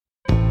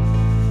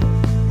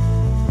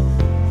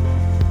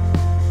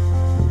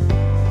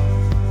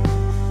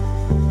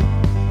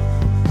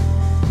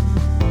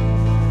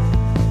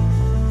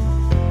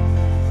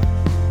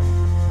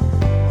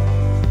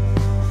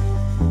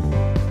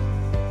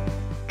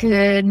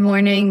Good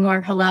morning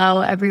or hello,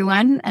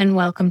 everyone, and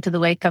welcome to the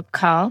Wake Up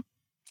Call.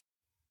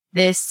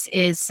 This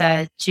is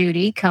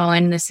Judy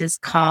Cohen. This is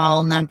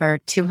call number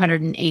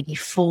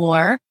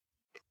 284.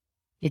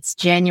 It's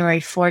January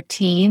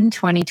 14,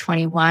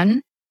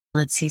 2021.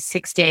 Let's see,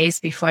 6 days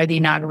before the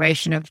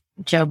inauguration of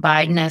Joe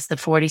Biden as the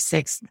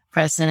 46th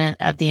president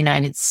of the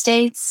United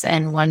States,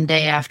 and 1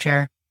 day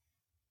after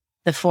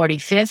the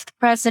 45th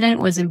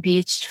president was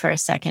impeached for a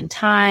second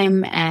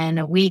time, and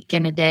a week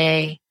and a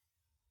day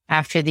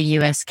after the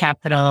U.S.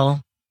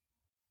 Capitol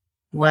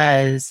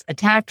was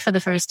attacked for the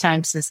first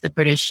time since the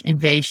British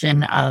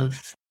invasion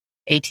of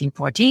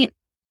 1814.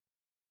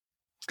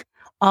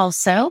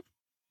 Also,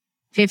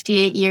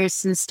 58 years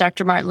since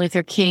Dr. Martin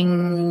Luther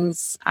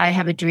King's I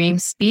Have a Dream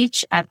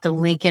speech at the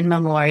Lincoln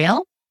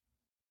Memorial.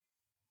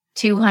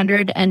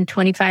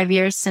 225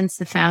 years since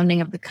the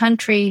founding of the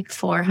country.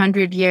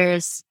 400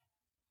 years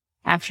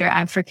after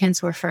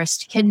Africans were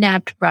first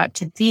kidnapped, brought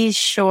to these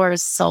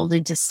shores, sold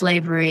into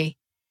slavery,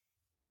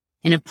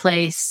 in a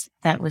place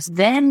that was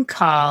then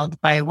called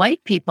by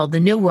white people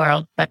the New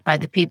World, but by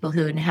the people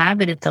who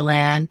inhabited the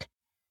land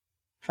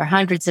for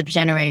hundreds of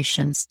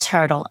generations,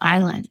 Turtle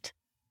Island.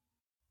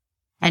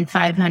 And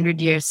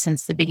 500 years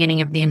since the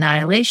beginning of the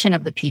annihilation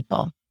of the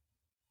people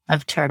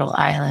of Turtle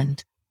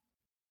Island.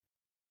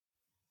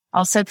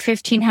 Also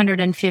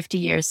 1,550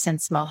 years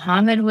since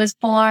Muhammad was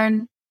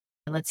born.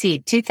 Let's see,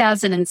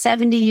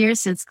 2,070 years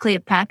since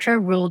Cleopatra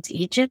ruled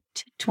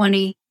Egypt,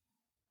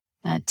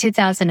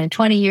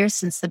 2,020 years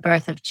since the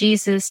birth of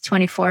Jesus,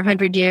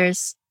 2,400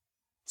 years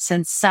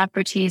since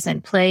Socrates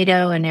and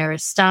Plato and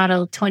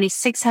Aristotle,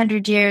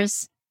 2,600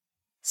 years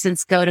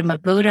since Gautama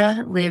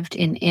Buddha lived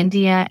in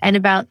India, and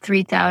about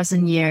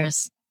 3,000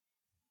 years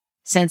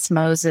since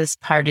Moses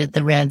parted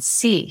the Red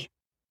Sea.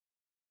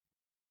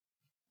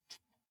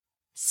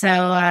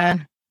 So,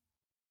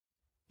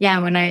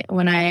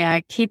 when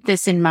I keep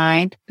this in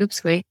mind,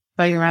 going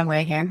the wrong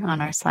way here on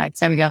our slides.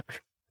 There we go.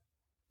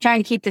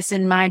 Trying to keep this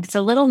in mind. It's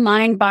a little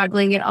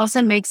mind-boggling. It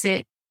also makes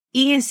it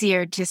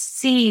easier to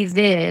see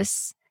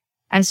this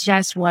as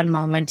just one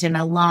moment in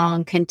a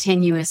long,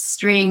 continuous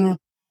string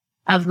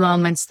of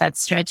moments that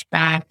stretch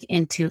back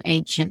into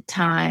ancient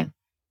time.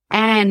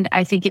 And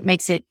I think it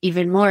makes it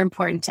even more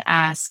important to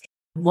ask,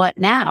 what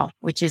now?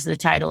 Which is the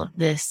title of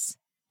this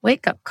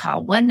wake-up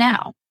call. What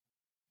now?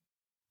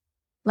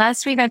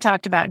 Last week I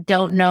talked about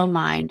don't know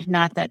mind.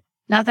 Not that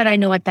I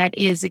know what that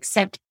is,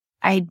 except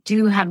I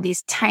do have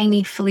these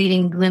tiny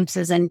fleeting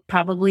glimpses, and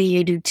probably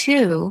you do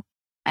too.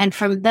 And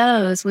from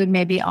those, we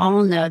maybe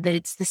all know that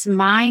it's this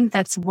mind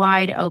that's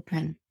wide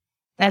open,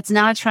 that's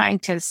not trying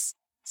to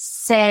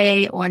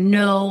say or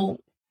know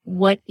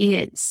what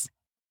is.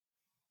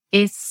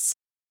 It's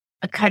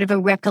a kind of a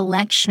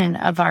recollection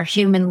of our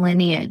human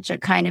lineage, a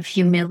kind of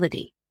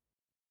humility.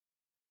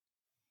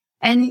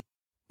 And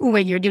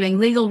when you're doing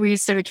legal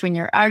research, when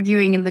you're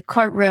arguing in the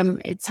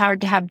courtroom, it's hard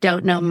to have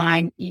don't know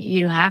mind.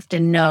 You have to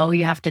know,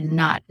 you have to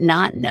not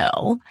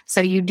know. So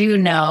you do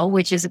know,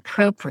 which is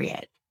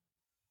appropriate.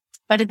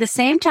 But at the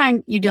same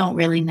time, you don't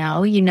really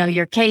know. You know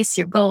your case,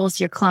 your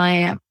goals, your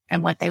client,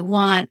 and what they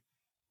want.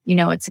 You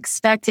know what's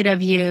expected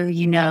of you.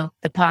 You know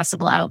the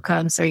possible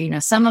outcomes, or you know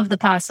some of the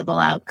possible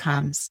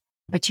outcomes.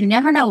 But you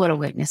never know what a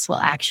witness will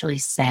actually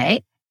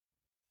say,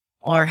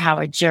 or how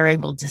a jury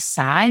will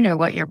decide, or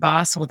what your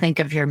boss will think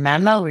of your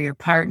memo, or your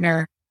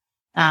partner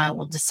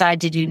will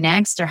decide to do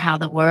next, or how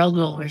the world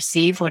will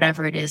receive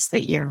whatever it is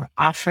that you're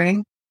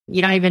offering.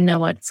 You don't even know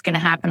what's going to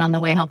happen on the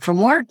way home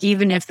from work,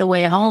 even if the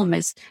way home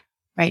is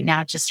right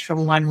now just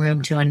from one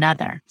room to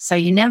another. So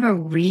you never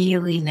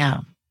really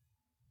know.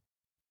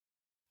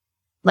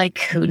 Like,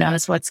 who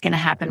knows what's going to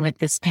happen with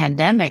this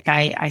pandemic?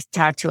 I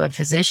talked to a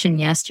physician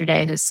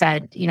yesterday who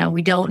said,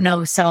 we don't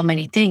know so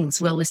many things.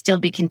 Will we still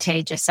be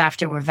contagious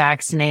after we're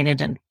vaccinated?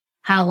 And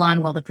how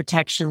long will the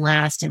protection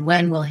last? And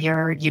when will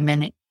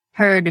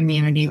herd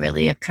immunity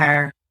really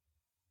occur?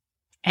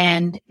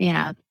 And,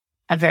 a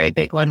very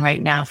big one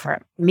right now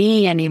for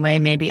me anyway,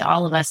 maybe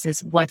all of us,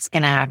 is what's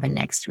going to happen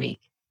next week.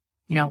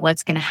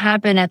 What's going to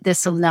happen at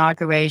this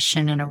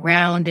inauguration and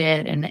around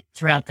it and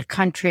throughout the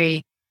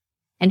country.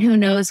 And who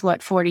knows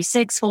what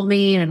 46 will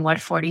mean, and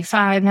what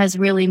 45 has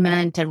really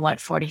meant, and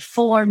what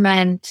 44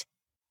 meant.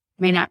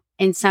 I mean,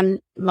 in some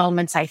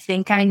moments I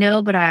think I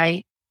know, but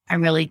I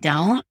really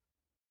don't.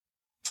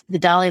 The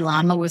Dalai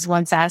Lama was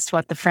once asked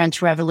what the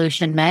French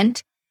Revolution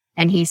meant,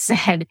 and he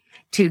said,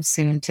 too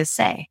soon to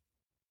say.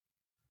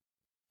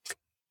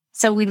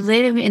 So we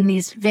live in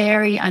these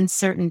very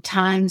uncertain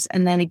times,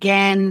 and then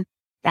again,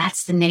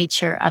 that's the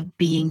nature of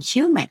being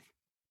human.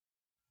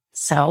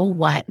 So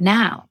what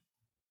now?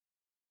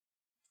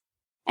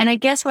 And I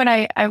guess what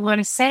I want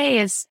to say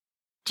is,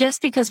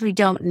 just because we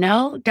don't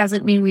know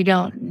doesn't mean we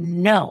don't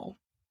know.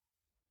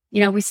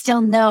 We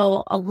still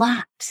know a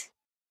lot.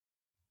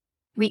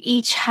 We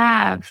each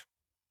have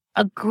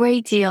a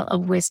great deal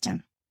of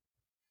wisdom.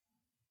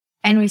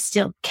 And we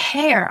still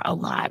care a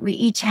lot. We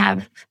each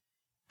have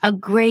a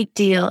great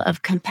deal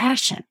of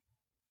compassion.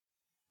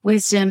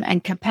 Wisdom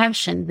and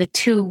compassion, the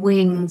two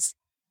wings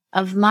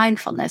of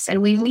mindfulness.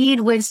 And we need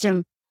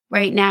wisdom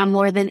right now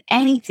more than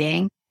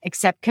anything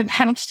except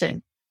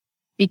compassion.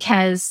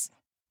 Because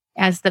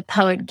as the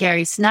poet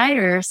Gary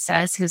Snyder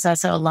says, who's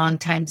also a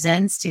longtime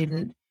Zen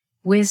student,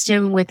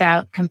 wisdom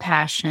without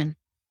compassion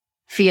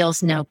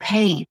feels no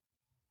pain.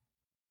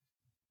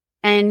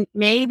 And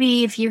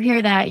maybe if you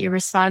hear that, your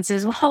response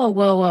is, whoa,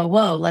 whoa, whoa,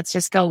 whoa, let's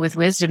just go with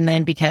wisdom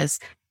then, because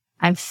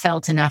I've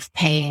felt enough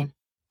pain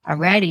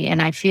already.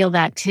 And I feel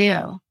that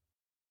too.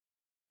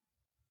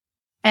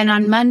 And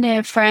on Monday,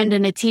 a friend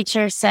and a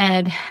teacher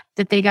said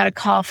that they got a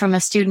call from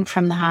a student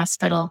from the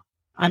hospital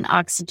on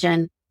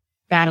oxygen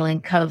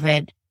battling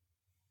COVID.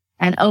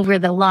 And over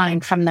the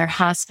line from their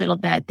hospital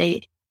bed,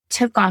 they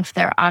took off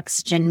their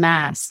oxygen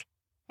mask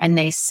and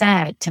they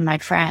said to my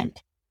friend,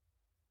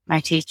 my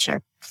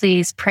teacher,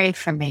 please pray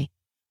for me.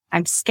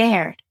 I'm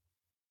scared.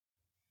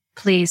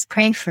 Please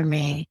pray for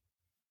me.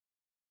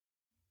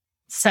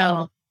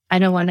 So I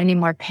don't want any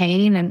more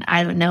pain, and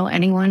I don't know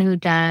anyone who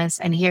does.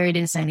 And here it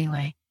is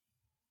anyway.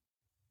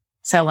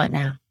 So what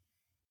now?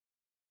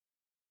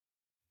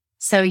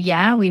 So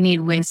yeah, we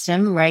need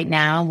wisdom right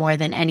now more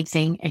than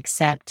anything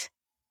except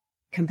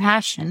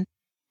compassion.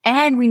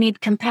 And we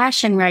need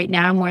compassion right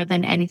now more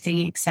than anything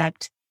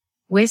except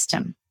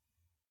wisdom.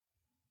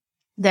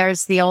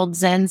 There's the old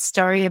Zen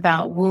story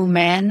about Wu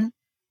Man,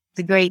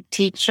 the great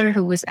teacher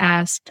who was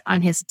asked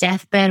on his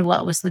deathbed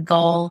what was the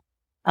goal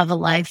of a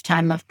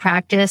lifetime of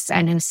practice,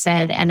 and who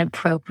said an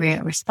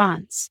appropriate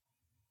response.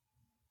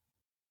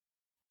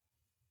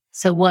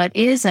 So what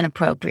is an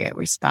appropriate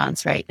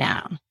response right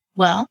now?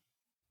 Well,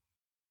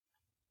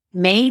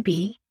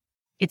 maybe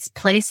it's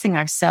placing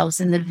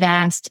ourselves in the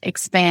vast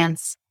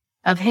expanse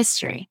of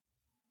history.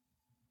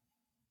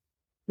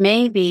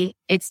 Maybe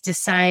it's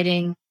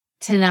deciding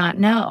to not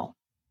know.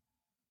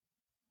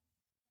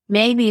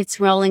 Maybe it's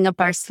rolling up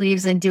our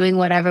sleeves and doing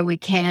whatever we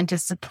can to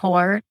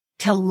support,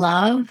 to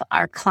love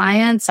our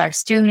clients, our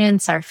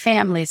students, our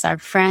families, our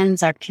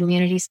friends, our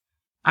communities,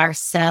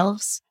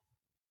 ourselves.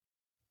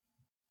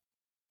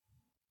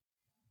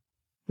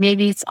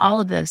 Maybe it's all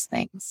of those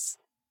things.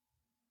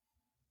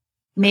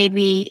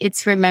 Maybe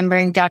it's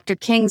remembering Dr.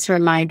 King's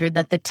reminder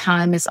that the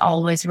time is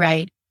always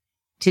right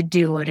to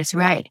do what is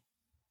right.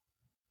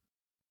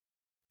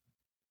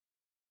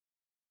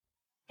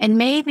 And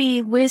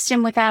maybe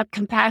wisdom without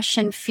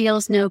compassion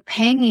feels no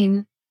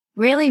pain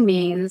really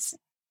means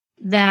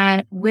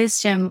that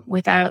wisdom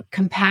without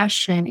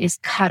compassion is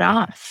cut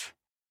off.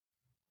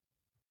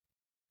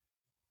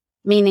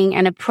 Meaning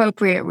an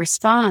appropriate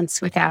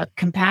response without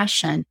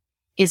compassion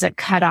is a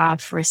cut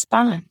off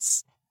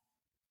response.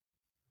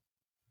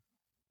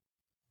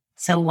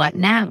 So what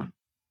now?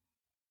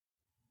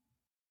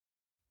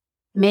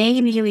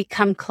 Maybe we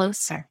come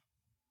closer.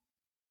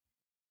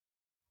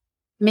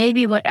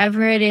 Maybe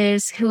whatever it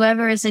is,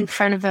 whoever is in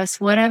front of us,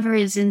 whatever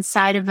is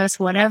inside of us,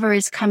 whatever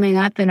is coming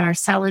up in our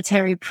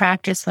solitary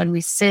practice when we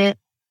sit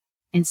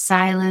in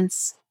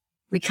silence,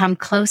 we come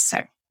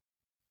closer.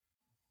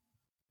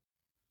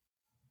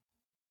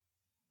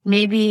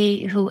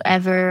 Maybe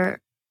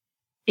whoever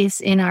is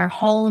in our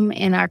home,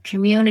 in our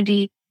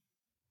community,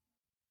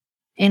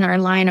 in our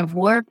line of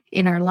work,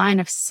 in our line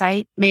of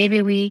sight,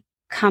 maybe we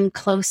come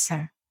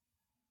closer.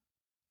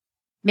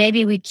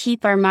 Maybe we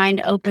keep our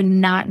mind open,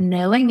 not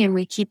knowing, and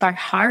we keep our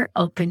heart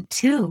open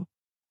too,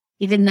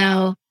 even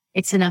though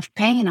it's enough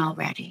pain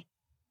already.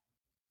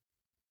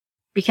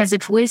 Because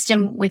if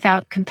wisdom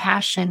without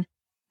compassion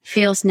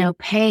feels no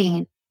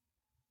pain,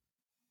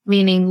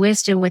 meaning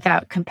wisdom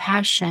without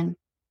compassion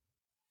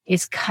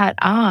is cut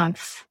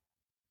off,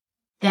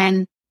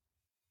 then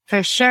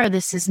for sure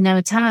this is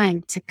no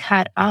time to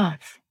cut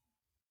off.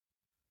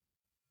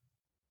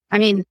 I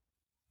mean,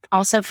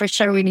 also for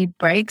sure we need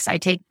breaks. I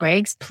take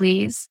breaks,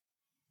 please.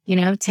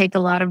 Take a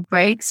lot of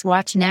breaks,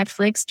 watch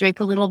Netflix, drink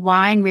a little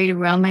wine, read a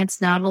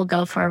romance novel,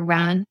 go for a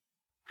run,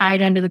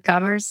 hide under the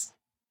covers.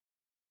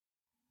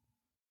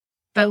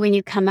 But when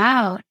you come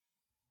out,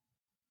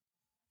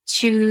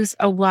 choose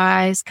a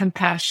wise,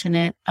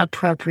 compassionate,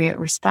 appropriate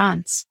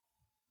response.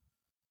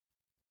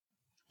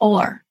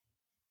 Or,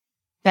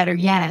 better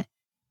yet,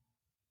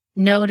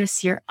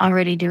 notice you're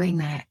already doing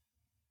that.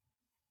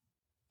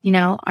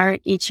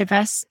 Aren't each of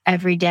us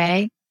every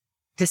day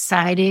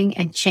deciding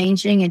and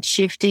changing and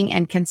shifting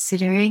and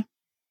considering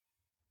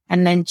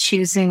and then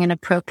choosing an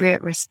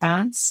appropriate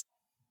response?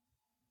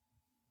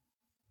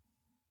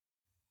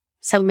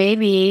 So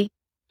maybe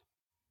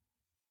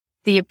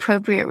the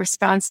appropriate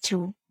response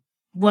to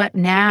what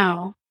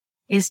now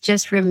is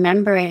just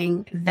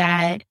remembering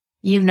that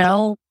you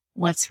know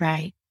what's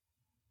right.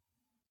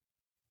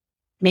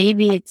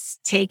 Maybe it's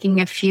taking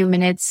a few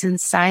minutes in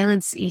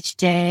silence each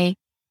day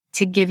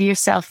to give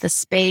yourself the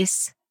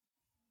space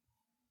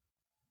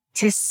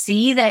to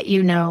see that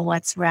you know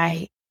what's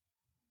right,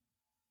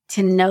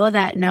 to know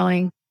that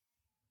knowing,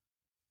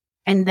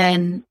 and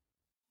then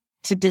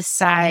to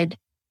decide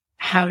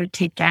how to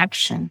take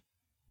action.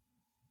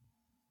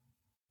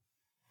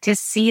 To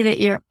see that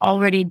you're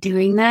already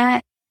doing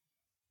that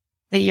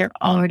you're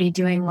already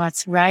doing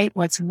what's right,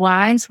 what's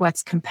wise,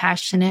 what's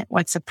compassionate,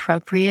 what's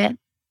appropriate.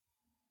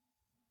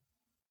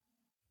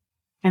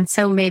 And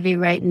so maybe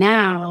right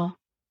now,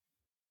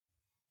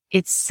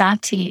 it's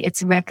sati,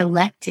 it's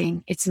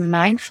recollecting, it's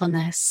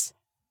mindfulness.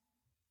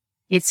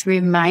 It's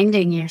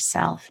reminding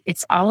yourself,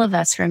 it's all of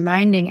us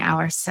reminding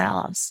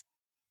ourselves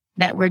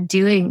that we're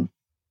doing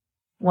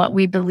what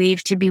we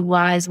believe to be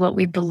wise, what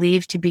we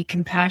believe to be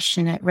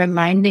compassionate,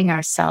 reminding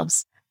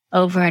ourselves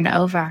over and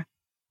over.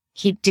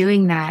 Keep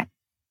doing that.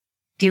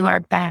 Do our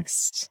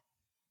best.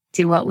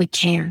 Do what we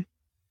can.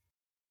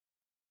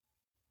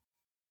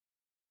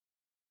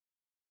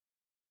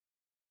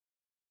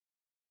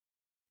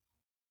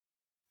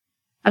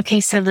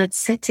 Okay, so let's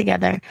sit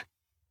together.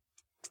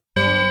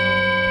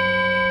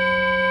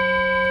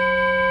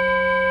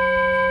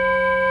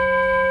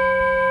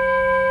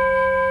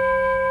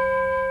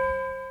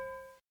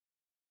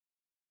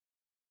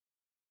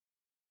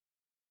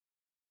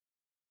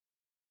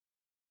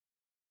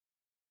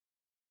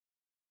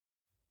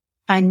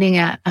 Finding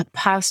a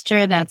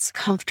posture that's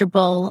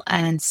comfortable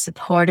and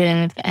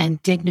supportive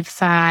and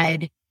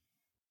dignified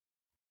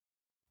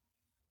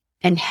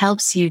and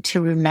helps you to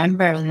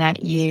remember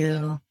that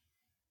you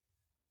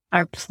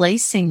are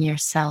placing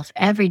yourself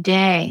every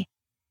day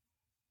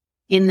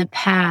in the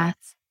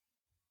path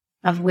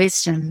of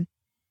wisdom,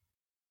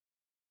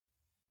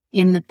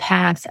 in the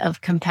path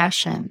of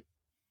compassion.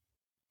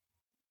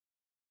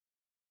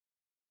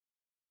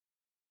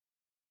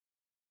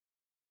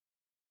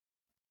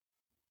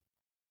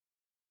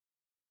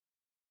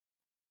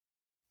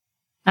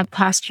 A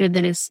posture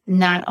that is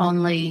not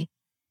only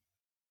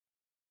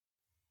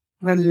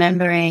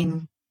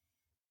remembering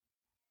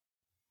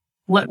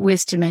what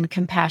wisdom and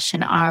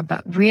compassion are,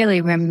 but really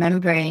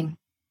remembering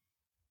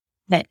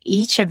that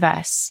each of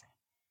us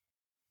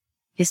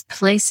is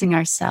placing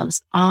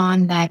ourselves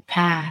on that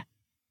path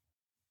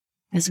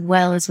as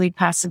well as we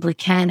possibly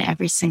can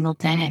every single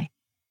day.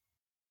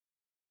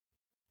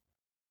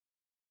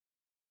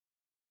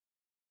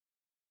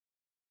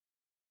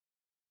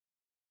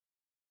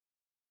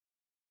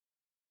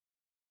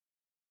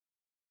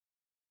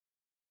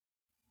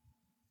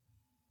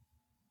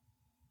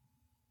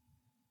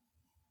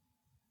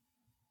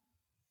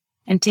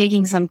 And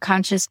taking some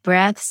conscious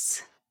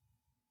breaths,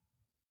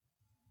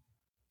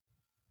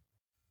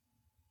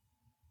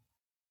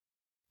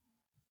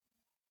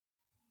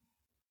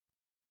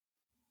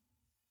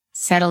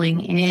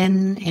 settling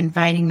in,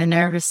 inviting the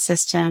nervous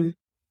system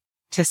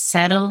to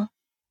settle.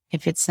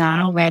 If it's not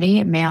already,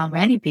 it may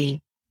already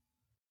be.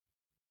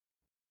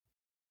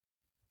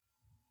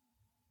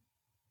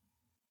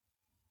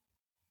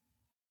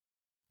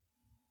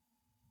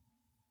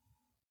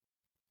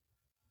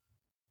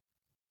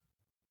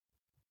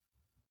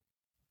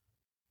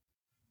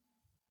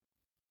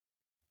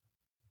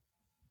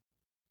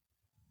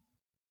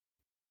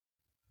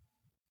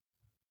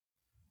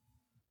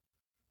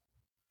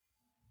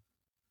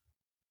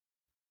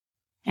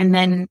 And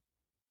then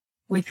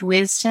with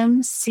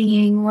wisdom,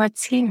 seeing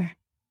what's here.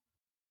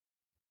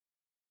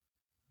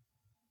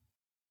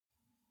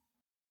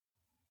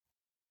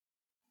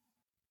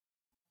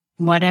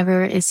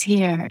 Whatever is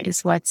here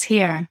is what's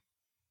here.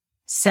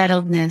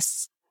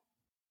 Settledness,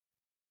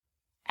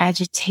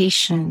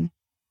 agitation,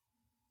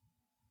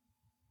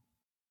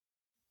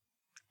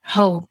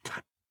 hope,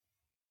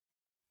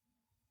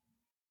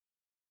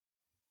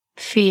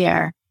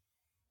 fear,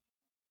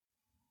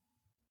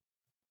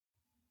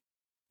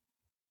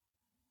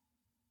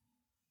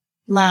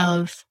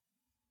 love,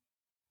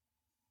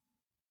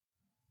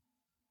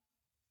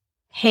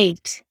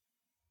 hate,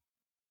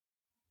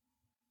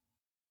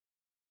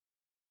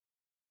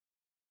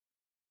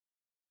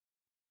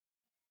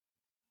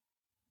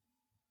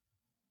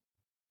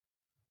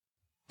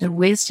 the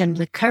wisdom,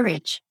 the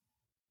courage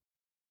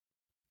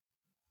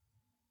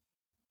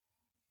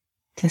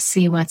to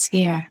see what's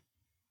here.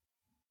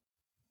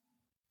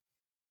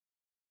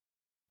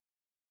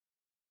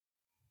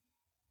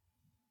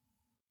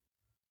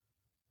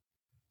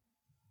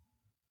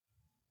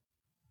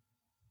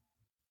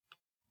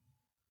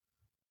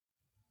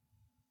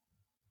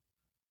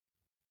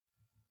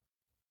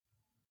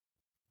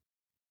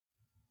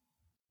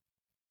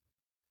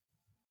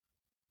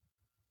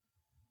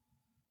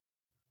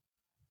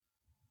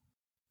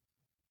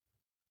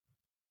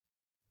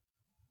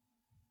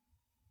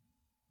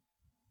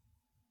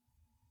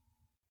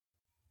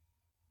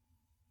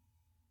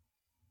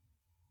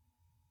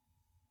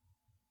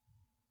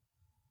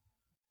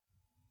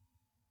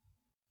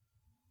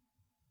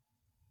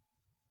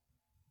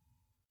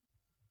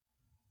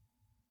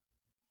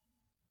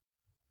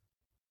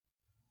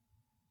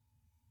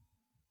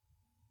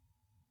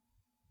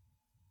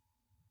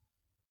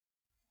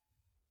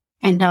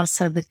 And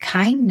also the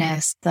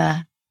kindness,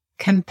 the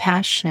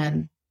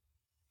compassion,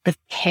 the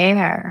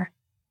care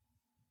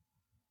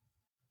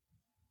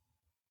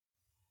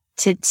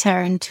to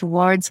turn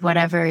towards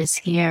whatever is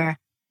here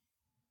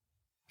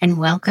and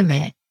welcome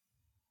it.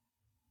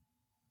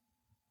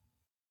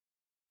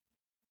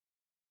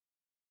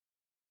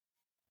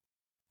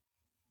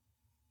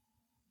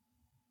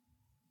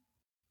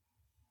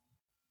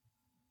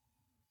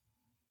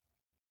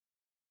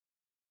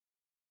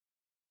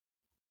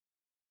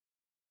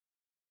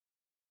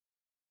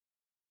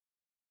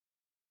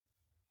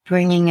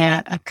 bringing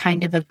a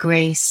kind of a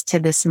grace to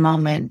this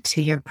moment,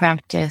 to your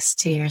practice,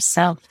 to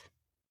yourself.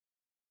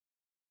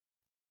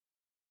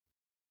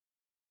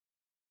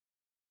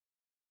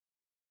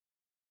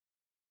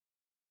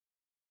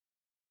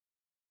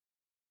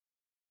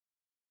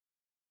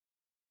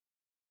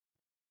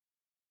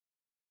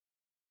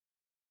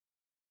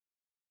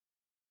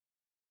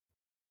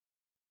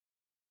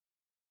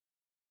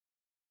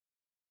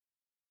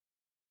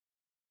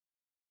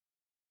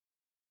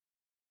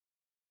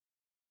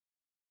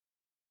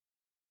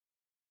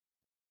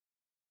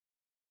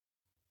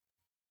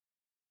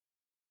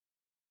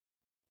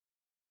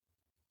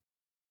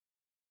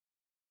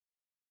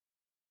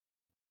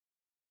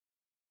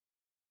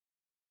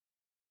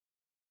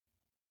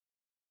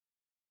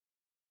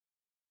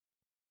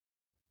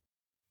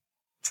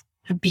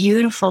 A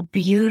beautiful,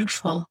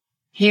 beautiful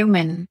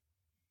human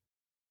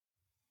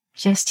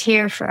just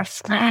here for a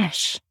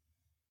flash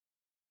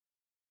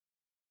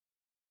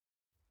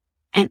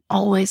and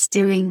always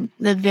doing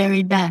the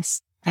very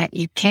best that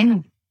you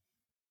can.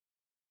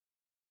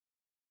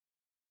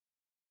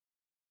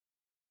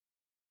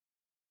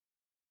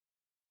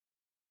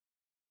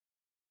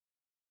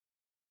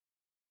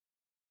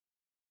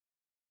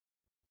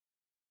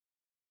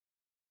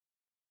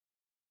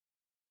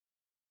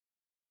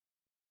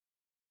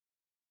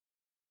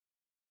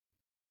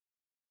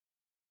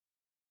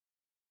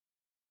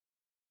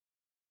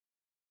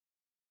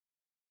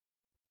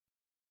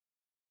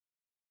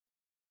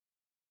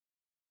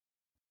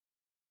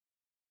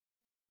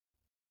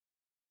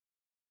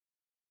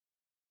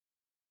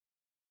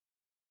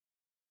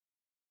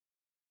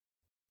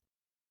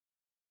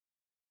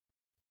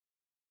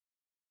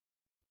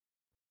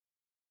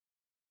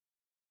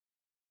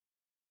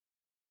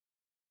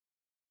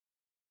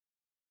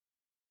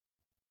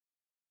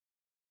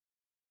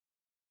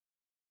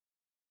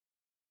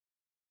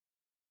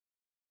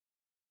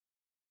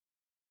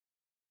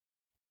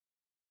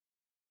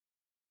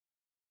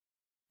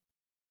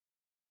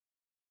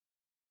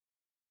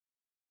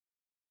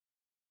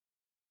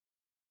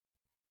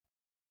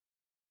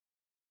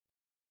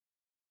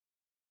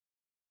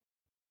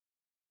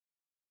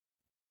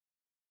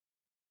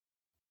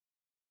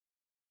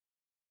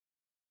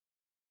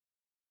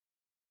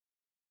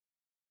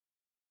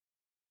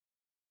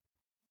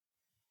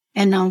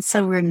 And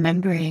also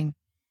remembering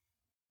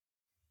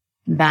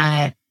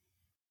that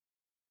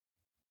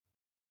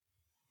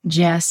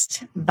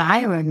just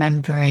by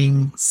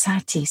remembering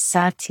sati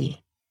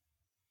sati,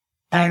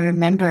 by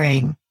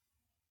remembering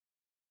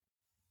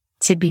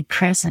to be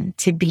present,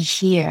 to be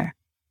here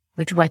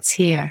with what's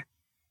here,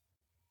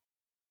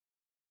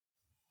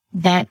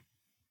 that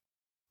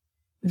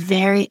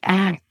very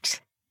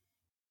act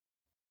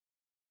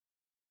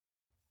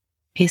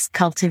is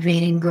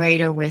cultivating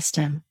greater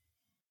wisdom,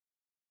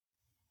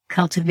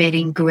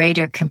 cultivating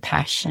greater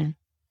compassion.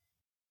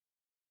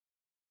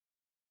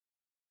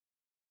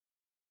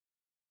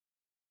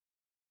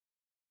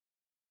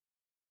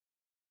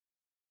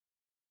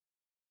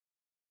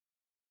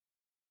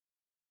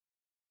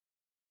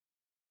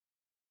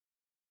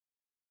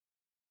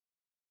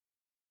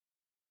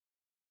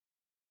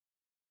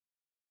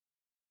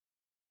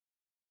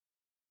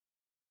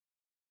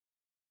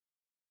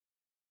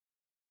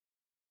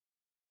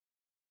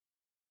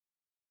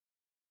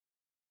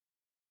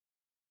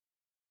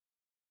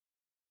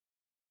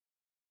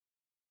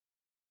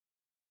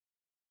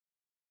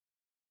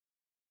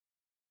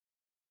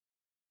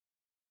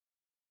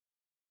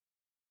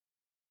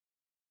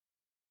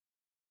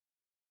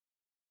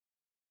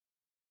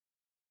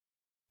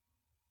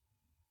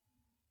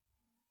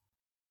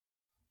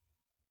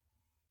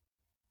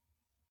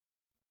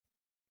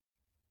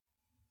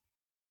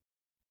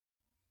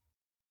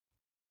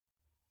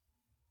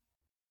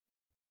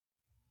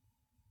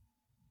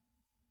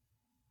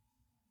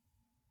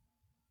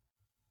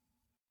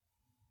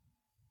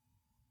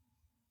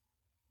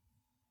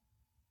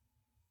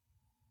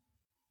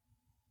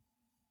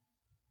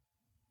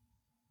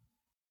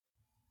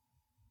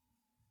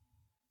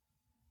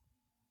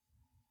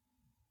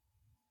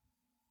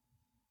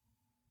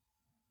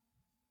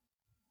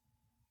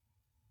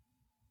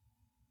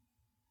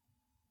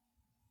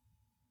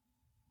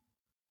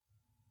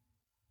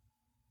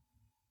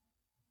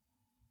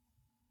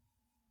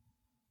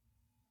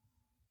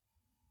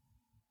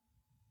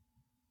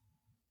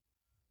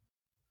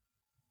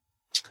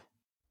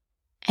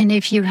 And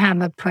if you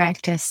have a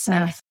practice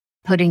of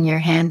putting your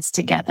hands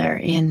together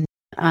in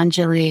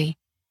Anjali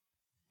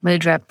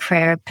Mudra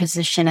prayer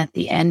position at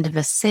the end of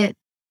a sit,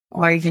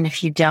 or even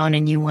if you don't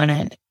and you want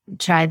to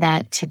try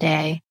that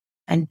today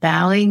and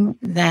bowing,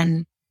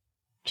 then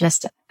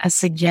just a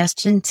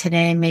suggestion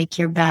today, make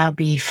your bow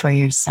be for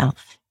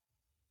yourself,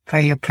 for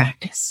your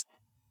practice.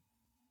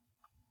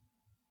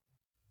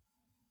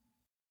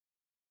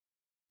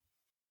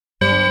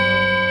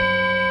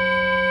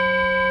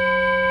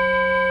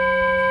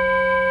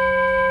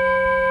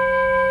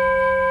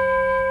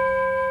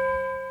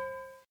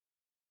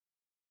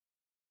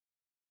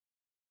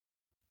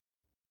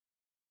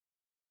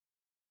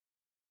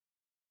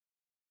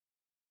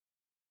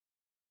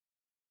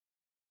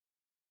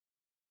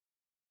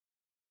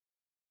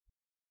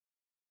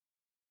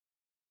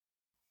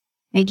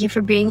 Thank you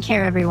for being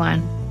here,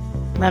 everyone.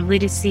 Lovely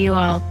to see you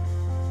all.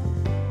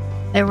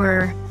 There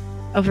were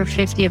over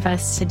 50 of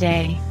us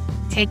today.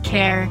 Take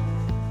care.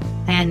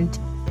 And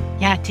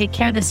take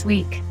care this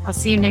week. I'll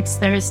see you next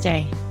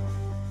Thursday.